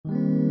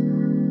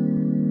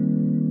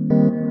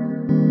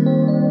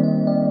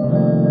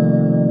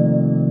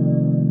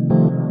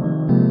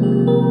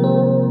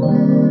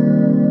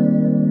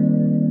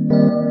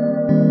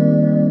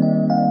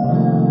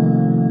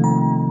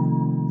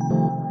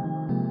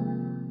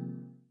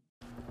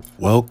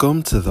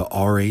Welcome to the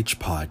RH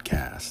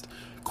Podcast.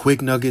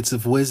 Quick nuggets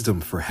of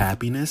wisdom for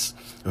happiness,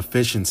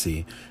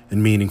 efficiency,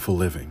 and meaningful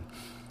living.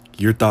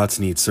 Your thoughts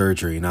need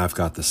surgery, and I've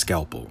got the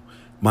scalpel.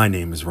 My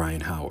name is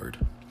Ryan Howard.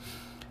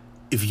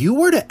 If you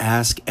were to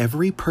ask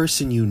every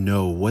person you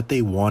know what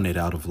they wanted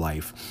out of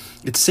life,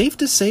 it's safe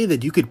to say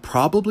that you could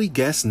probably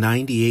guess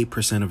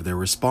 98% of their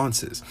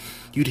responses.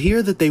 You'd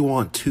hear that they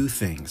want two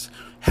things: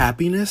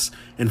 happiness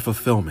and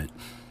fulfillment.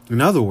 In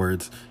other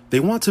words,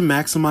 they want to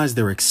maximize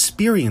their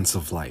experience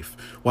of life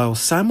while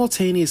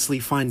simultaneously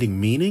finding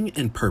meaning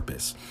and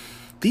purpose.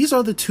 These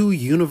are the two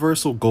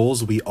universal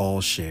goals we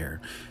all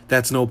share.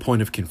 That's no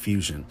point of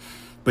confusion.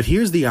 But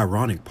here's the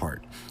ironic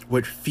part.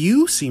 What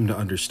few seem to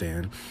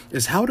understand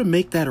is how to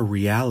make that a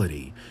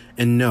reality.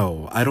 And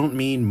no, I don't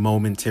mean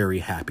momentary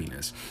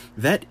happiness.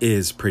 That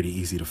is pretty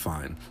easy to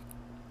find.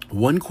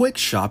 One quick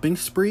shopping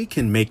spree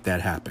can make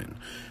that happen.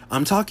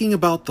 I'm talking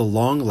about the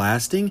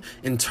long-lasting,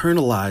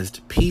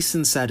 internalized peace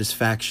and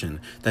satisfaction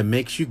that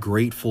makes you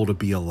grateful to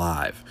be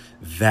alive.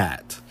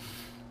 That.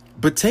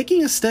 But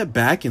taking a step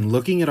back and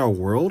looking at our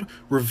world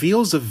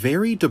reveals a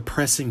very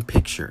depressing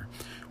picture.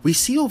 We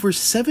see over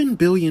 7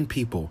 billion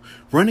people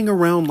running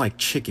around like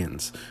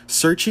chickens,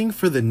 searching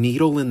for the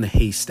needle in the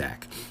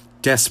haystack.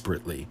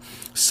 Desperately.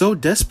 So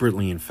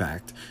desperately, in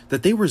fact,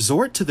 that they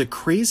resort to the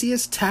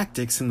craziest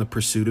tactics in the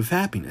pursuit of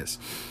happiness.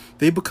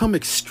 They become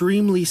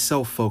extremely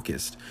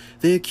self-focused.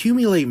 They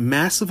accumulate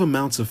massive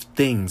amounts of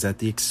things at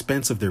the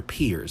expense of their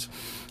peers,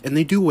 and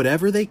they do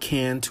whatever they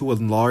can to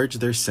enlarge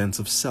their sense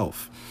of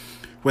self.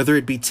 Whether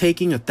it be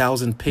taking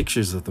 1,000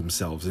 pictures of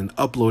themselves and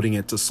uploading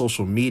it to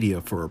social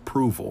media for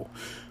approval,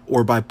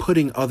 or by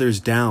putting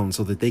others down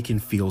so that they can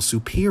feel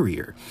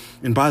superior.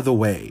 And by the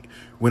way,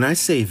 when I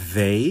say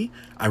they,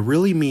 I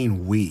really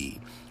mean we.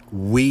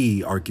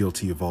 We are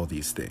guilty of all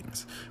these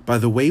things by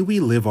the way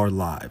we live our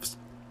lives.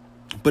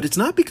 But it's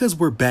not because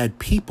we're bad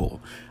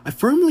people. I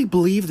firmly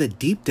believe that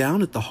deep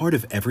down at the heart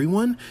of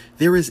everyone,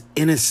 there is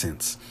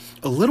innocence.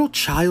 A little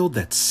child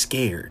that's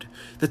scared,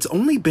 that's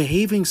only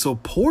behaving so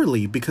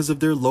poorly because of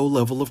their low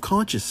level of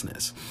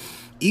consciousness.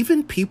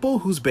 Even people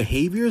whose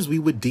behaviors we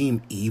would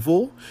deem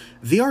evil,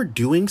 they are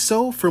doing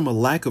so from a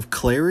lack of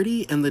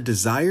clarity and the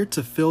desire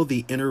to fill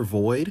the inner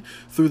void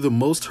through the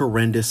most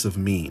horrendous of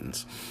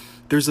means.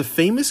 There's a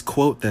famous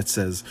quote that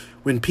says,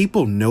 "When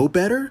people know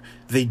better,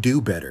 they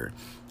do better."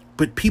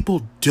 But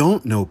people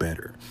don't know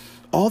better.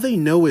 All they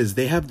know is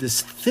they have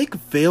this thick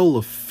veil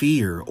of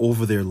fear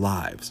over their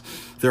lives.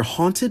 They're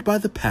haunted by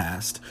the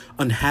past,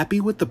 unhappy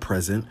with the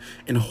present,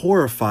 and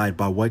horrified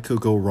by what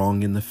could go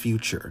wrong in the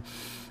future.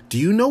 Do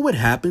you know what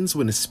happens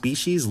when a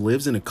species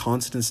lives in a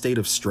constant state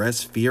of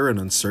stress, fear, and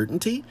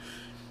uncertainty?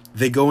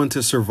 They go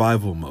into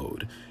survival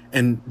mode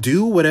and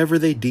do whatever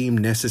they deem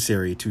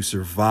necessary to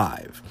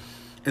survive.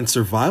 And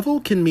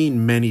survival can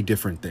mean many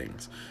different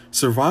things.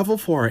 Survival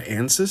for our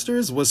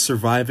ancestors was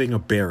surviving a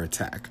bear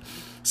attack.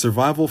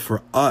 Survival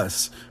for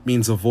us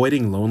means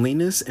avoiding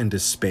loneliness and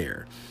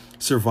despair.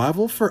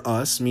 Survival for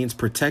us means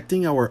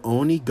protecting our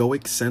own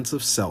egoic sense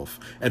of self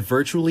at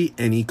virtually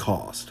any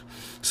cost.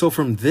 So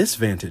from this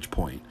vantage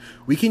point,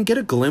 we can get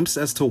a glimpse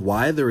as to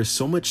why there is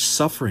so much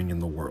suffering in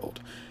the world.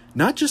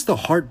 Not just the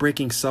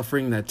heartbreaking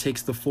suffering that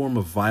takes the form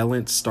of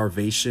violence,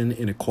 starvation,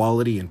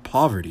 inequality, and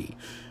poverty,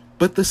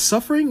 but the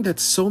suffering that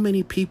so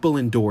many people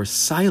endure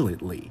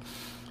silently.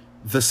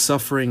 The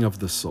suffering of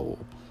the soul.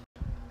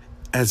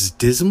 As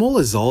dismal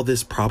as all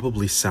this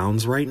probably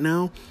sounds right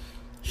now,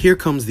 here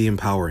comes the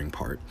empowering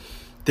part.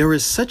 There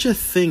is such a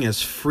thing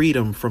as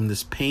freedom from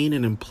this pain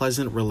and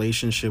unpleasant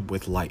relationship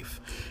with life,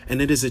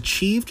 and it is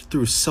achieved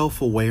through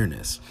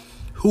self-awareness.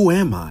 Who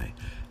am I?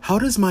 How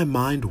does my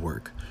mind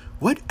work?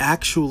 What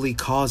actually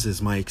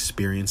causes my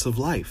experience of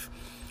life?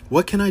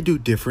 What can I do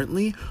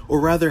differently, or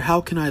rather, how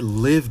can I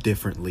live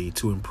differently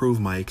to improve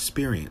my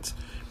experience?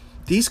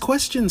 These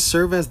questions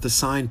serve as the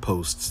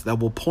signposts that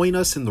will point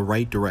us in the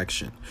right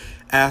direction.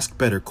 Ask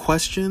better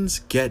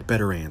questions, get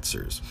better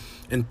answers.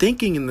 And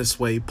thinking in this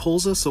way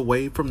pulls us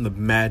away from the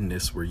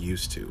madness we're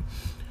used to.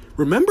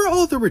 Remember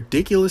all the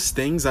ridiculous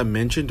things I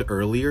mentioned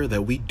earlier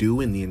that we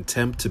do in the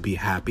attempt to be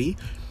happy?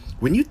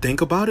 When you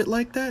think about it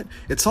like that,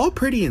 it's all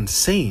pretty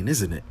insane,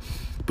 isn't it?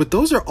 But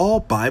those are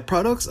all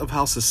byproducts of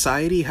how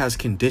society has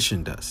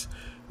conditioned us.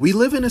 We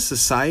live in a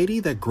society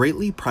that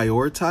greatly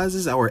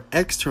prioritizes our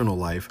external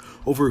life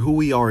over who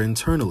we are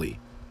internally.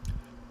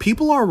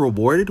 People are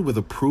rewarded with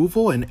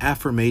approval and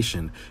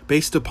affirmation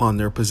based upon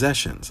their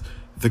possessions,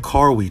 the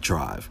car we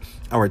drive,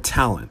 our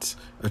talents,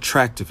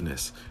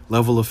 attractiveness,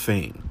 level of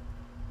fame.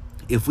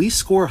 If we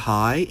score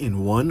high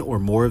in one or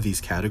more of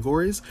these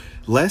categories,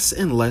 less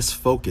and less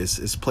focus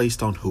is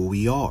placed on who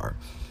we are.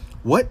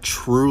 What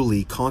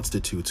truly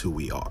constitutes who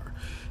we are?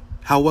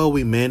 How well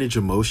we manage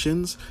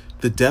emotions,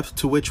 the depth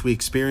to which we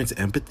experience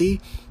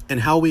empathy,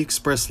 and how we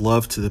express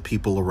love to the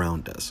people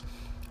around us.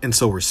 And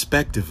so,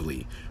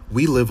 respectively,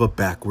 we live a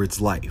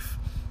backwards life,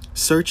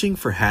 searching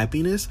for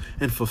happiness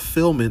and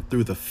fulfillment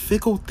through the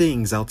fickle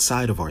things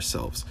outside of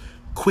ourselves.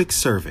 Quick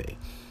survey.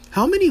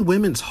 How many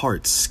women's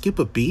hearts skip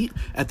a beat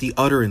at the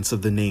utterance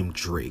of the name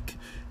Drake?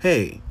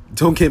 Hey,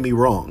 don't get me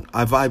wrong,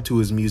 I vibe to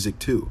his music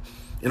too.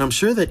 And I'm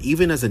sure that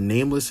even as a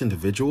nameless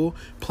individual,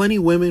 plenty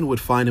women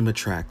would find him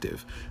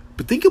attractive.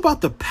 But think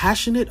about the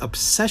passionate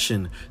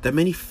obsession that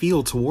many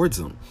feel towards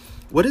him.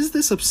 What is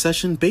this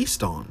obsession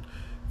based on?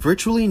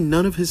 Virtually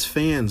none of his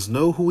fans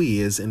know who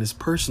he is in his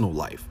personal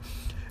life.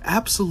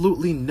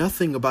 Absolutely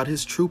nothing about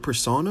his true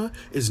persona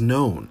is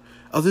known,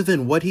 other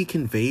than what he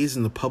conveys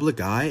in the public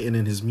eye and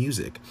in his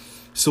music.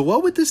 So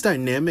what would this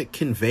dynamic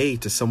convey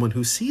to someone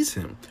who sees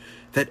him?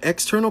 That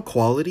external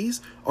qualities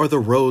are the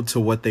road to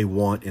what they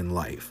want in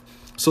life.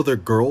 So their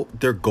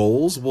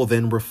goals will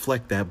then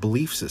reflect that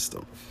belief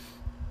system.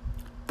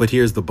 But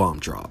here's the bomb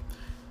drop.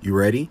 You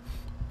ready?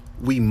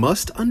 We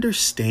must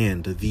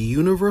understand the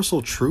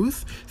universal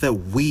truth that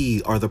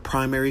we are the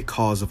primary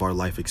cause of our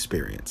life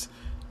experience.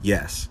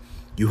 Yes,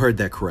 you heard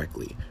that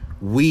correctly.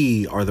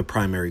 We are the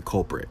primary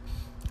culprit.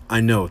 I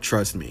know,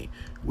 trust me.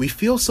 We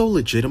feel so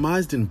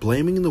legitimized in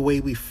blaming the way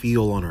we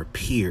feel on our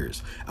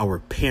peers, our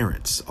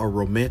parents, our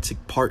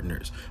romantic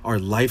partners, our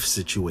life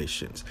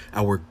situations,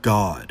 our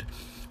God.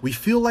 We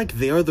feel like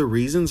they are the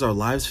reasons our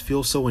lives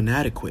feel so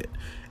inadequate.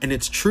 And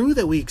it's true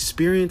that we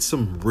experience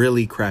some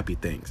really crappy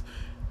things.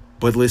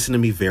 But listen to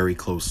me very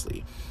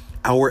closely.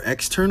 Our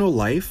external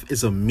life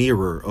is a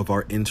mirror of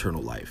our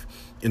internal life.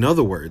 In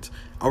other words,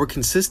 our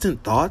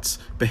consistent thoughts,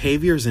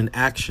 behaviors, and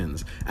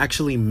actions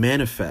actually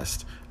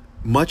manifest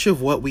much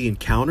of what we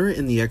encounter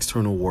in the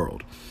external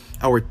world.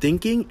 Our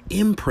thinking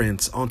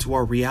imprints onto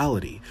our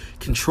reality,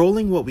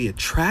 controlling what we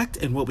attract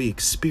and what we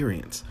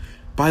experience.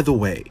 By the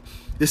way,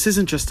 this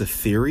isn't just a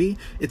theory,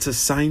 it's a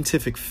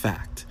scientific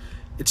fact.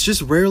 It's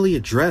just rarely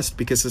addressed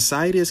because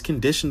society has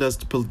conditioned us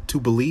to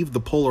believe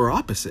the polar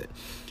opposite.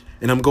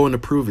 And I'm going to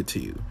prove it to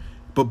you.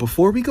 But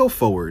before we go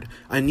forward,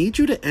 I need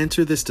you to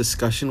enter this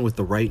discussion with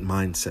the right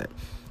mindset.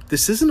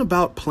 This isn't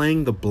about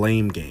playing the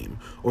blame game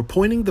or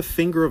pointing the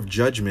finger of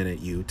judgment at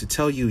you to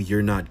tell you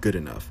you're not good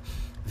enough.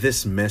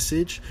 This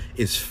message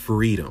is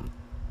freedom.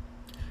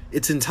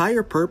 Its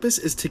entire purpose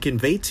is to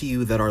convey to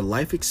you that our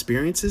life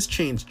experiences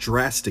change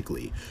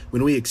drastically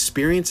when we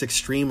experience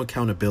extreme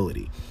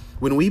accountability,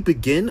 when we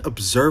begin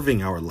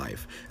observing our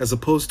life as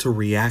opposed to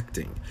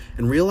reacting,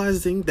 and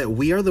realizing that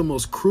we are the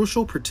most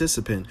crucial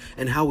participant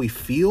in how we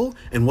feel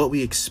and what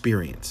we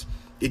experience.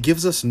 It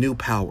gives us new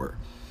power.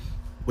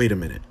 Wait a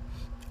minute.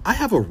 I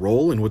have a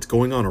role in what's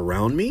going on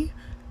around me?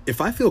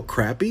 If I feel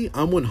crappy,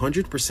 I'm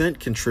 100%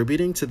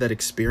 contributing to that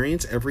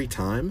experience every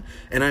time,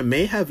 and I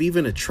may have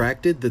even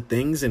attracted the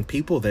things and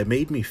people that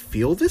made me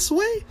feel this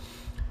way?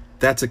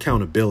 That's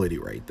accountability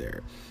right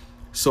there.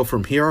 So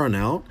from here on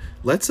out,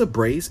 let's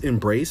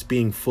embrace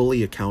being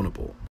fully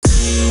accountable.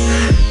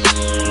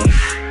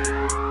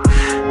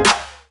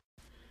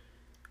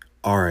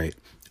 Alright,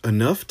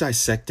 enough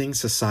dissecting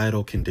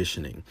societal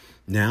conditioning.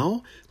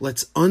 Now,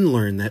 let's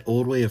unlearn that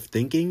old way of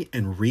thinking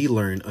and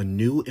relearn a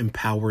new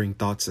empowering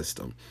thought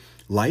system.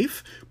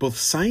 Life, both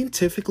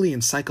scientifically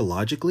and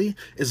psychologically,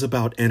 is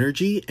about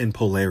energy and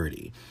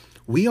polarity.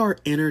 We are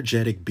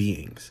energetic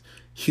beings.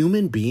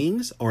 Human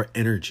beings are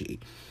energy.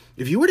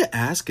 If you were to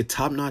ask a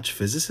top-notch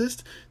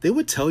physicist, they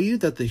would tell you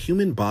that the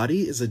human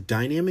body is a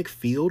dynamic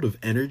field of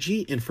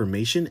energy,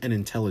 information, and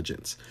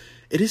intelligence.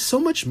 It is so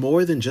much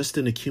more than just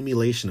an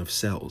accumulation of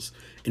cells.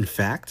 In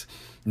fact,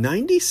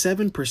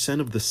 97%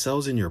 of the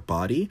cells in your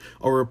body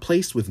are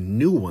replaced with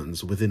new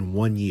ones within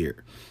 1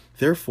 year.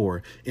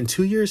 Therefore, in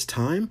 2 years'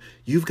 time,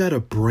 you've got a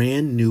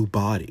brand new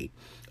body.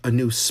 A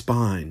new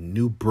spine,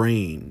 new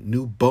brain,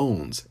 new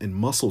bones, and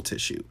muscle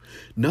tissue.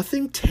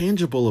 Nothing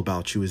tangible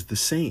about you is the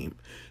same.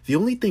 The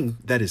only thing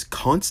that is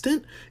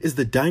constant is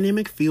the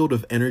dynamic field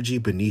of energy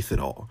beneath it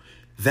all.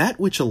 That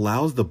which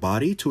allows the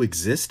body to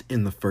exist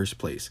in the first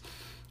place.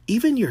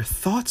 Even your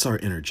thoughts are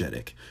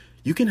energetic.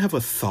 You can have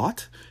a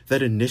thought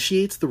that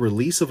initiates the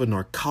release of a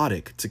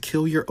narcotic to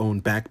kill your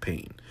own back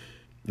pain.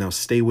 Now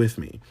stay with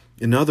me.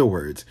 In other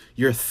words,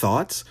 your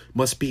thoughts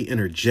must be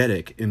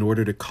energetic in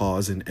order to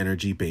cause an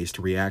energy-based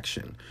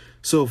reaction.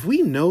 So if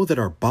we know that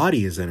our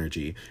body is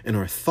energy and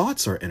our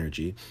thoughts are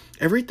energy,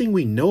 everything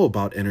we know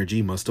about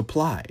energy must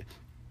apply.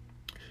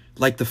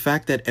 Like the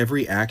fact that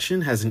every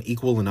action has an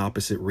equal and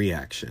opposite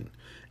reaction.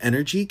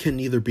 Energy can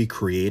neither be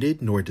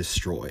created nor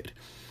destroyed.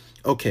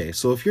 Okay,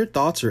 so if your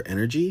thoughts are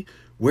energy,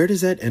 where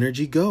does that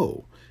energy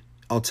go?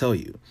 I'll tell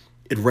you.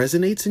 It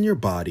resonates in your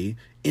body,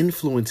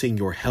 influencing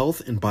your health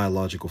and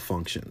biological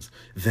functions.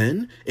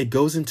 Then it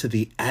goes into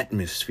the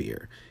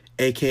atmosphere,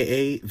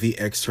 aka the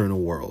external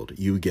world.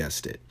 You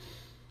guessed it.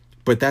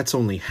 But that's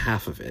only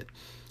half of it.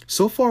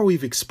 So far,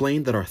 we've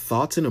explained that our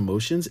thoughts and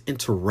emotions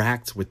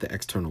interact with the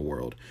external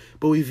world,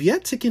 but we've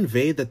yet to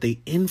convey that they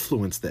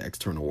influence the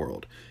external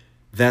world.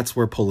 That's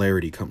where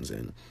polarity comes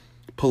in.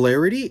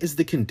 Polarity is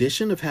the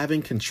condition of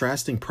having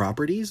contrasting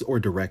properties or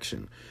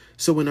direction.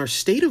 So when our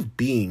state of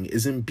being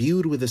is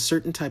imbued with a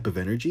certain type of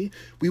energy,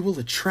 we will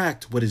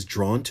attract what is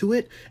drawn to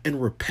it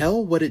and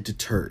repel what it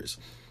deters.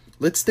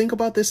 Let's think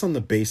about this on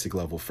the basic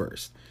level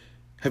first.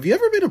 Have you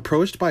ever been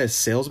approached by a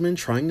salesman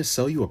trying to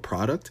sell you a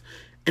product?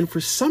 And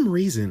for some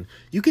reason,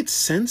 you could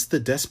sense the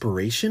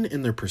desperation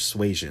in their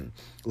persuasion.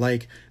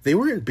 Like, they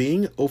weren't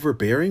being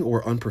overbearing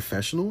or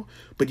unprofessional,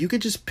 but you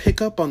could just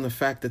pick up on the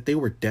fact that they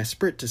were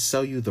desperate to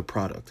sell you the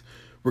product.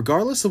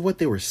 Regardless of what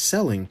they were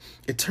selling,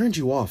 it turned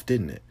you off,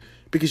 didn't it?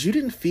 Because you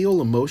didn't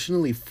feel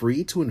emotionally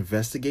free to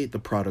investigate the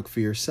product for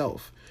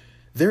yourself.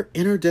 Their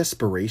inner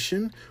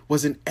desperation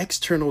was an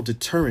external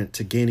deterrent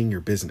to gaining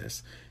your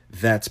business.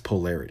 That's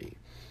polarity.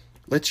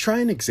 Let's try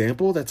an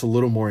example that's a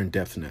little more in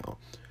depth now.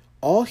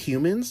 All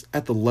humans,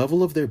 at the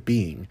level of their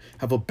being,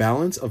 have a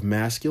balance of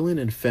masculine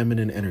and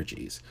feminine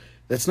energies.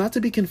 That's not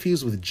to be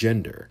confused with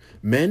gender.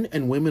 Men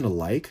and women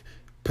alike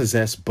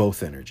possess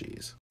both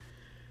energies.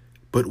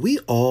 But we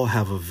all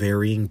have a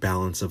varying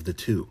balance of the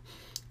two.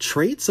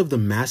 Traits of the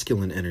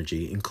masculine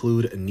energy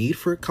include a need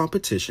for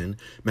competition,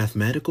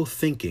 mathematical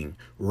thinking,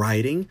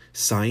 writing,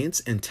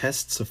 science, and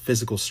tests of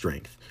physical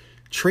strength.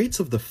 Traits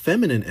of the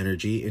feminine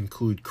energy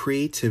include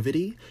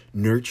creativity,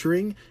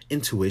 nurturing,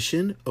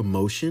 intuition,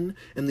 emotion,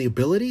 and the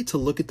ability to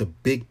look at the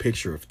big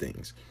picture of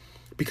things.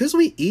 Because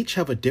we each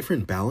have a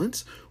different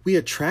balance, we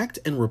attract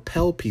and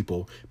repel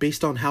people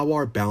based on how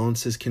our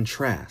balances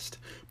contrast.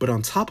 But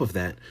on top of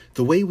that,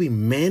 the way we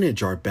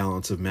manage our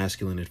balance of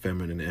masculine and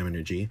feminine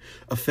energy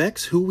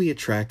affects who we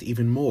attract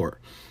even more.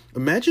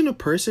 Imagine a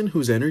person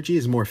whose energy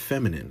is more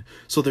feminine,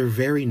 so they're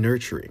very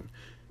nurturing.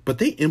 But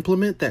they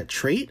implement that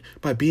trait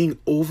by being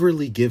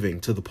overly giving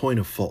to the point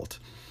of fault.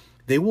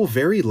 They will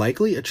very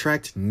likely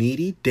attract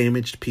needy,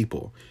 damaged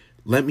people.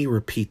 Let me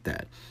repeat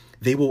that.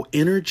 They will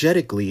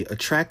energetically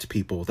attract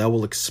people that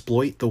will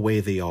exploit the way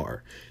they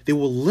are. They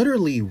will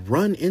literally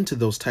run into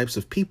those types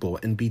of people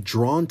and be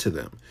drawn to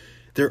them.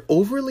 Their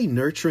overly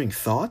nurturing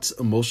thoughts,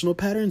 emotional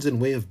patterns,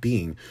 and way of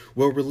being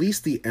will release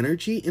the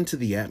energy into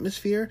the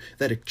atmosphere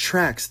that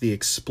attracts the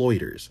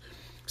exploiters.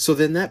 So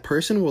then that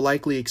person will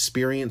likely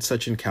experience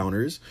such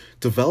encounters,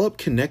 develop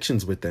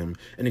connections with them,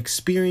 and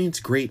experience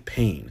great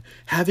pain,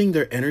 having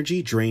their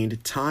energy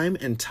drained time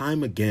and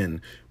time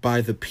again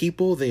by the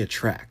people they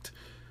attract.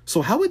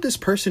 So how would this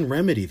person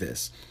remedy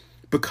this?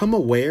 Become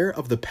aware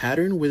of the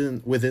pattern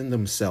within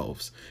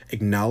themselves,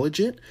 acknowledge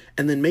it,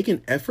 and then make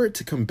an effort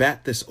to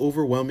combat this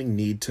overwhelming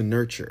need to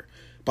nurture.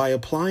 By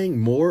applying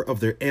more of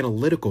their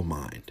analytical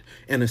mind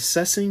and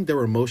assessing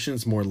their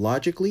emotions more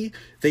logically,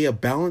 they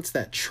balance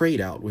that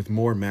trait out with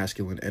more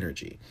masculine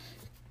energy.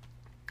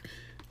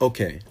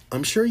 Okay,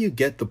 I'm sure you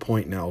get the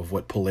point now of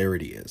what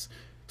polarity is.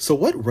 So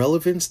what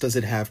relevance does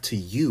it have to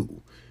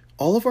you?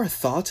 All of our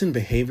thoughts and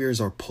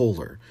behaviors are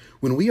polar.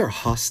 When we are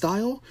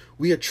hostile,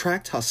 we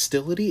attract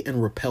hostility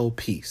and repel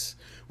peace.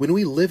 When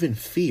we live in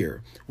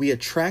fear, we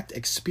attract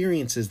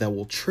experiences that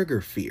will trigger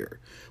fear.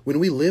 When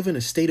we live in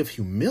a state of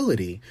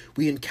humility,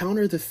 we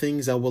encounter the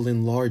things that will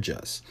enlarge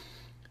us.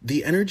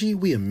 The energy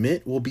we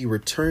emit will be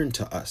returned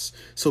to us,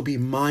 so be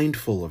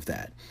mindful of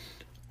that.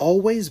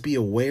 Always be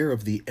aware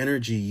of the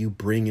energy you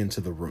bring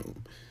into the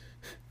room.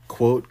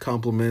 Quote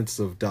compliments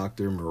of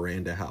Dr.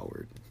 Miranda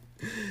Howard.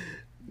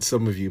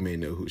 Some of you may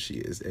know who she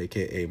is,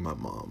 aka my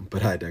mom,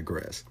 but I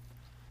digress.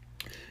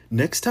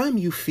 Next time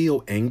you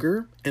feel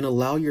anger and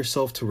allow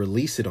yourself to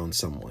release it on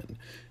someone,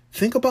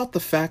 think about the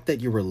fact that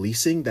you're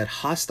releasing that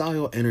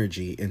hostile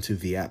energy into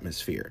the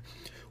atmosphere.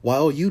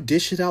 While you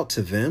dish it out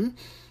to them,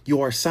 you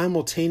are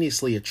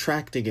simultaneously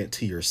attracting it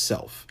to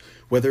yourself,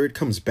 whether it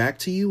comes back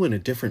to you in a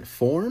different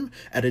form,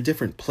 at a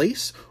different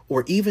place,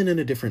 or even in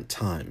a different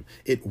time.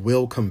 It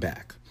will come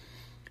back.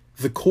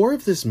 The core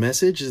of this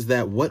message is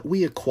that what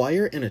we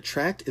acquire and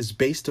attract is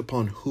based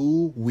upon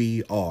who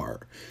we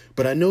are.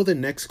 But I know the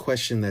next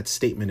question that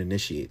statement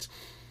initiates.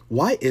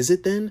 Why is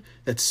it then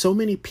that so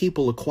many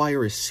people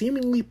acquire a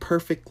seemingly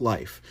perfect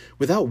life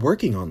without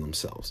working on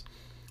themselves?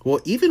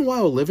 Well, even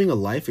while living a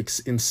life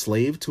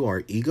enslaved to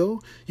our ego,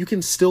 you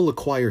can still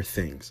acquire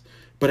things.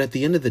 But at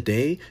the end of the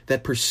day,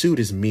 that pursuit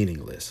is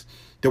meaningless.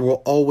 There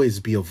will always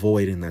be a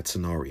void in that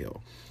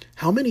scenario.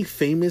 How many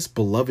famous,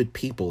 beloved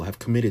people have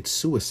committed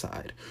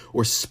suicide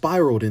or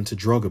spiraled into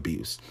drug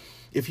abuse?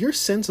 If your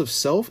sense of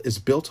self is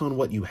built on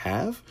what you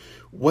have,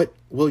 what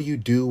will you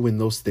do when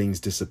those things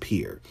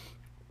disappear?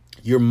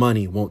 Your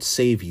money won't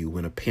save you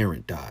when a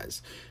parent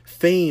dies.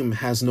 Fame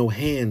has no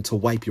hand to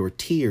wipe your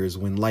tears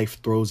when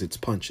life throws its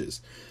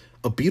punches.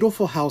 A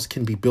beautiful house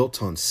can be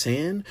built on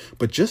sand,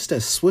 but just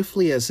as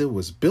swiftly as it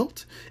was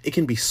built, it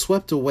can be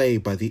swept away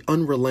by the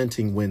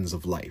unrelenting winds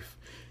of life.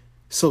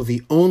 So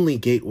the only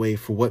gateway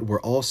for what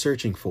we're all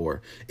searching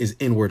for is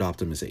inward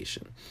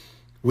optimization.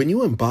 When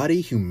you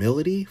embody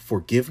humility,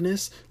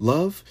 forgiveness,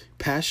 love,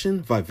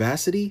 passion,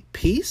 vivacity,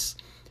 peace,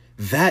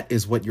 that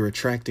is what you're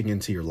attracting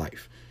into your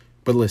life.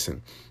 But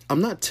listen,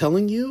 I'm not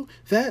telling you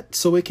that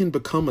so it can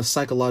become a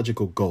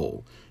psychological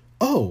goal.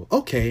 Oh,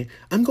 okay,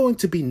 I'm going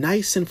to be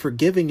nice and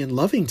forgiving and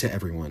loving to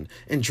everyone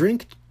and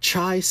drink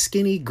chai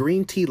skinny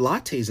green tea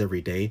lattes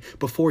every day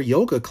before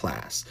yoga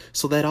class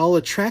so that I'll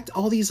attract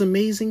all these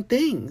amazing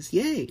things.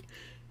 Yay.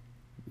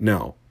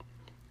 No,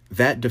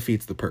 that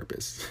defeats the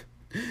purpose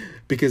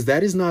because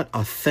that is not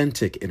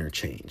authentic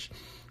interchange.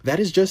 That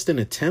is just an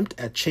attempt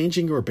at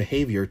changing your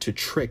behavior to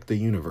trick the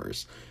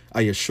universe.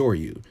 I assure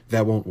you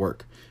that won't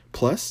work.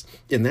 Plus,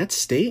 in that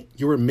state,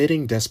 you're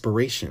emitting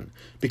desperation,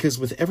 because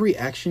with every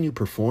action you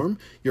perform,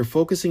 you're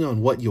focusing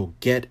on what you'll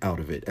get out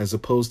of it as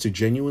opposed to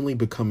genuinely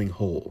becoming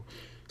whole.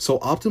 So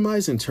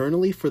optimize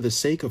internally for the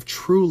sake of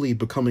truly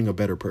becoming a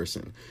better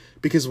person.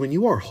 Because when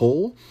you are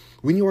whole,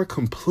 when you are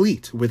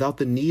complete without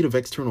the need of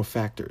external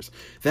factors,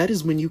 that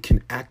is when you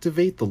can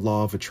activate the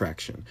law of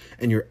attraction,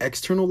 and your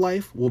external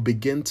life will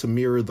begin to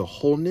mirror the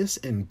wholeness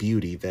and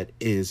beauty that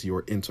is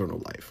your internal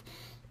life.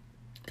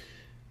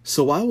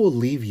 So I will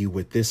leave you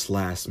with this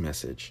last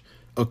message,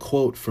 a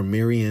quote from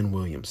Marianne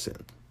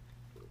Williamson.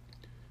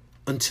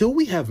 Until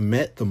we have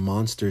met the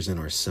monsters in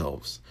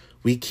ourselves,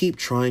 we keep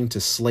trying to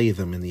slay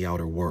them in the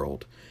outer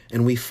world,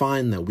 and we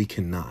find that we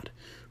cannot.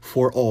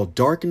 For all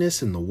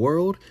darkness in the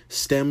world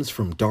stems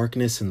from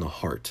darkness in the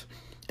heart,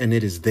 and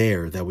it is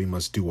there that we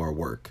must do our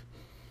work.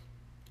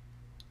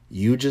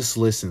 You just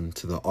listened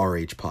to the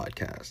RH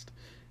Podcast.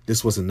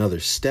 This was another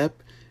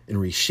step in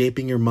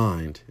reshaping your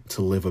mind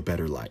to live a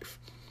better life.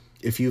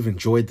 If you've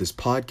enjoyed this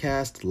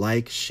podcast,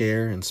 like,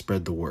 share, and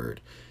spread the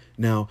word.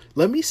 Now,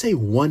 let me say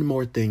one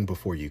more thing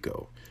before you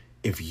go.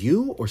 If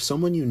you or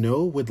someone you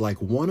know would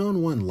like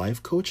one-on-one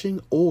life coaching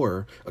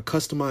or a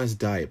customized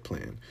diet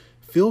plan,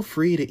 feel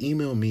free to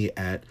email me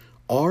at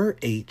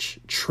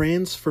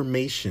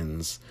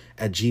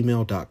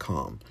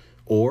rhtransformations@gmail.com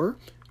or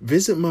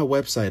visit my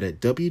website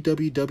at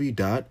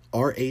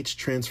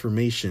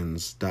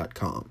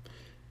www.rhtransformations.com.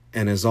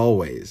 And as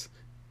always,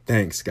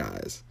 thanks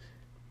guys.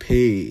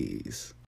 Peace.